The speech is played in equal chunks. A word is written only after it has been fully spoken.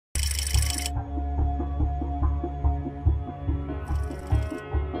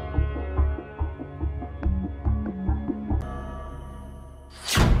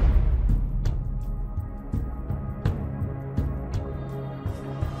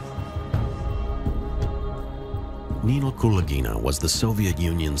Nina Kulagina was the Soviet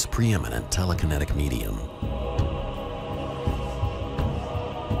Union's preeminent telekinetic medium.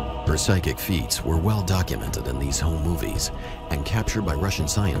 Her psychic feats were well documented in these home movies and captured by Russian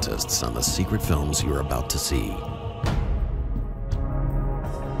scientists on the secret films you're about to see.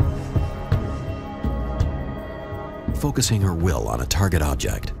 Focusing her will on a target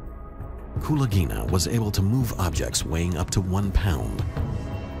object, Kulagina was able to move objects weighing up to 1 pound,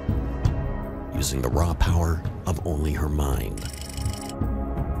 using the raw power of only her mind.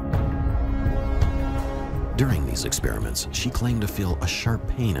 During these experiments, she claimed to feel a sharp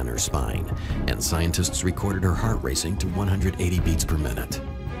pain in her spine, and scientists recorded her heart racing to 180 beats per minute.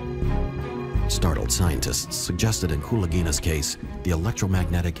 Startled scientists suggested in Kulagina's case, the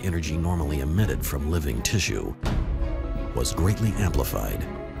electromagnetic energy normally emitted from living tissue was greatly amplified.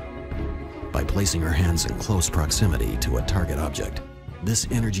 By placing her hands in close proximity to a target object, this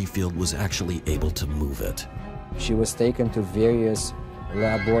energy field was actually able to move it. She was taken to various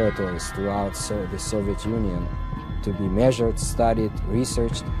laboratories throughout the Soviet Union to be measured, studied,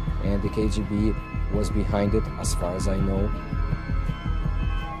 researched, and the KGB was behind it as far as I know.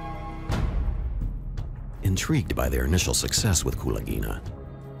 Intrigued by their initial success with Kulagina,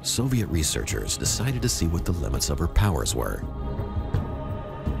 Soviet researchers decided to see what the limits of her powers were.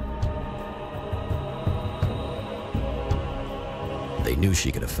 They knew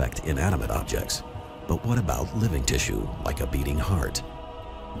she could affect inanimate objects, but what about living tissue like a beating heart?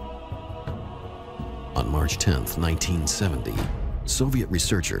 On March 10, 1970, Soviet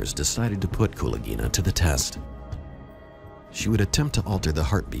researchers decided to put Kulagina to the test. She would attempt to alter the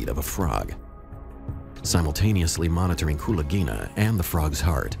heartbeat of a frog, simultaneously monitoring Kulagina and the frog's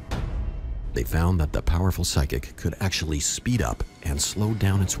heart. They found that the powerful psychic could actually speed up and slow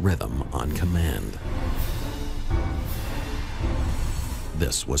down its rhythm on command.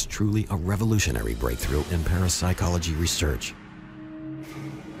 This was truly a revolutionary breakthrough in parapsychology research.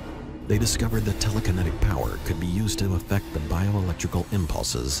 They discovered that telekinetic power could be used to affect the bioelectrical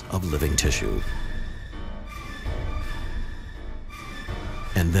impulses of living tissue.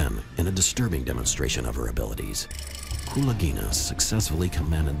 And then, in a disturbing demonstration of her abilities, Kulagina successfully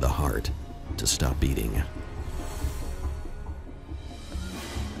commanded the heart to stop beating.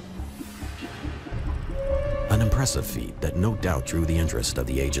 An impressive feat that no doubt drew the interest of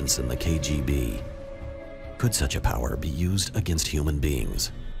the agents in the KGB. Could such a power be used against human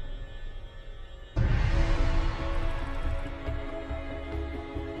beings?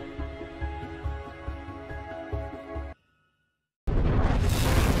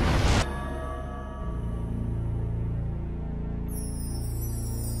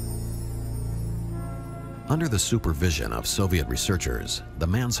 Under the supervision of Soviet researchers, the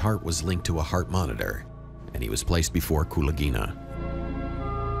man's heart was linked to a heart monitor, and he was placed before Kulagina.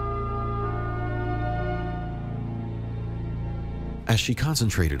 As she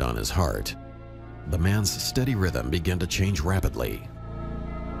concentrated on his heart, the man's steady rhythm began to change rapidly.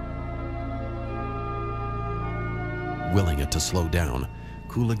 Willing it to slow down,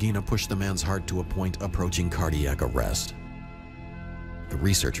 Kulagina pushed the man's heart to a point approaching cardiac arrest. The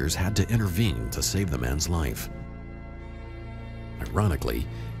researchers had to intervene to save the man's life. Ironically,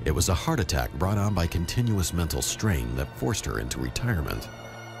 it was a heart attack brought on by continuous mental strain that forced her into retirement.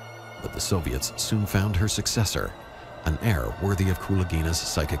 But the Soviets soon found her successor, an heir worthy of Kulagina's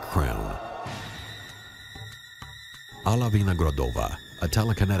psychic crown. Alla Vinogradova, a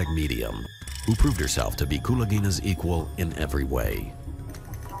telekinetic medium, who proved herself to be Kulagina's equal in every way.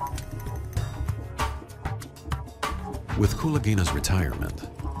 With Kulagina's retirement,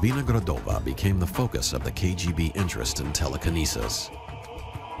 Vinogradova became the focus of the KGB interest in telekinesis.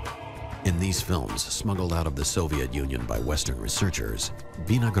 In these films, smuggled out of the Soviet Union by Western researchers,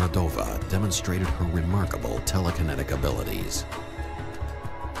 Vinogradova demonstrated her remarkable telekinetic abilities.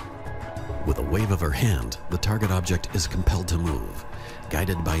 With a wave of her hand, the target object is compelled to move,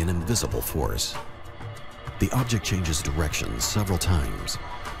 guided by an invisible force. The object changes direction several times,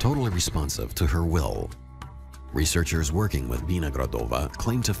 totally responsive to her will. Researchers working with Vinogradova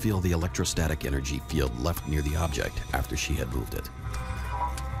claimed to feel the electrostatic energy field left near the object after she had moved it.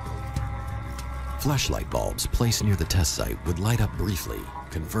 Flashlight bulbs placed near the test site would light up briefly,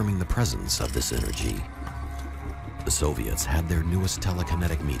 confirming the presence of this energy. The Soviets had their newest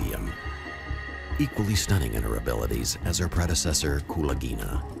telekinetic medium, equally stunning in her abilities as her predecessor,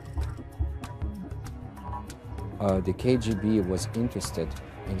 Kulagina. The KGB was interested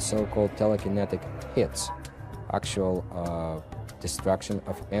in so-called telekinetic hits, actual destruction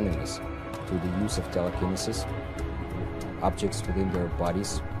of enemies through the use of telekinesis, objects within their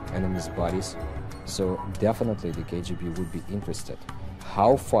bodies, enemies' bodies. So definitely the KGB would be interested.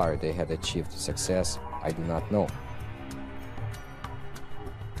 How far they had achieved success, I do not know.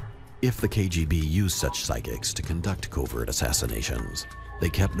 If the KGB used such psychics to conduct covert assassinations, they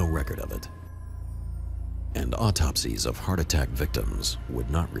kept no record of it. And autopsies of heart attack victims would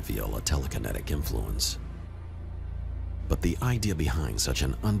not reveal a telekinetic influence. But the idea behind such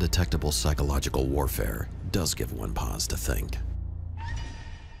an undetectable psychological warfare does give one pause to think.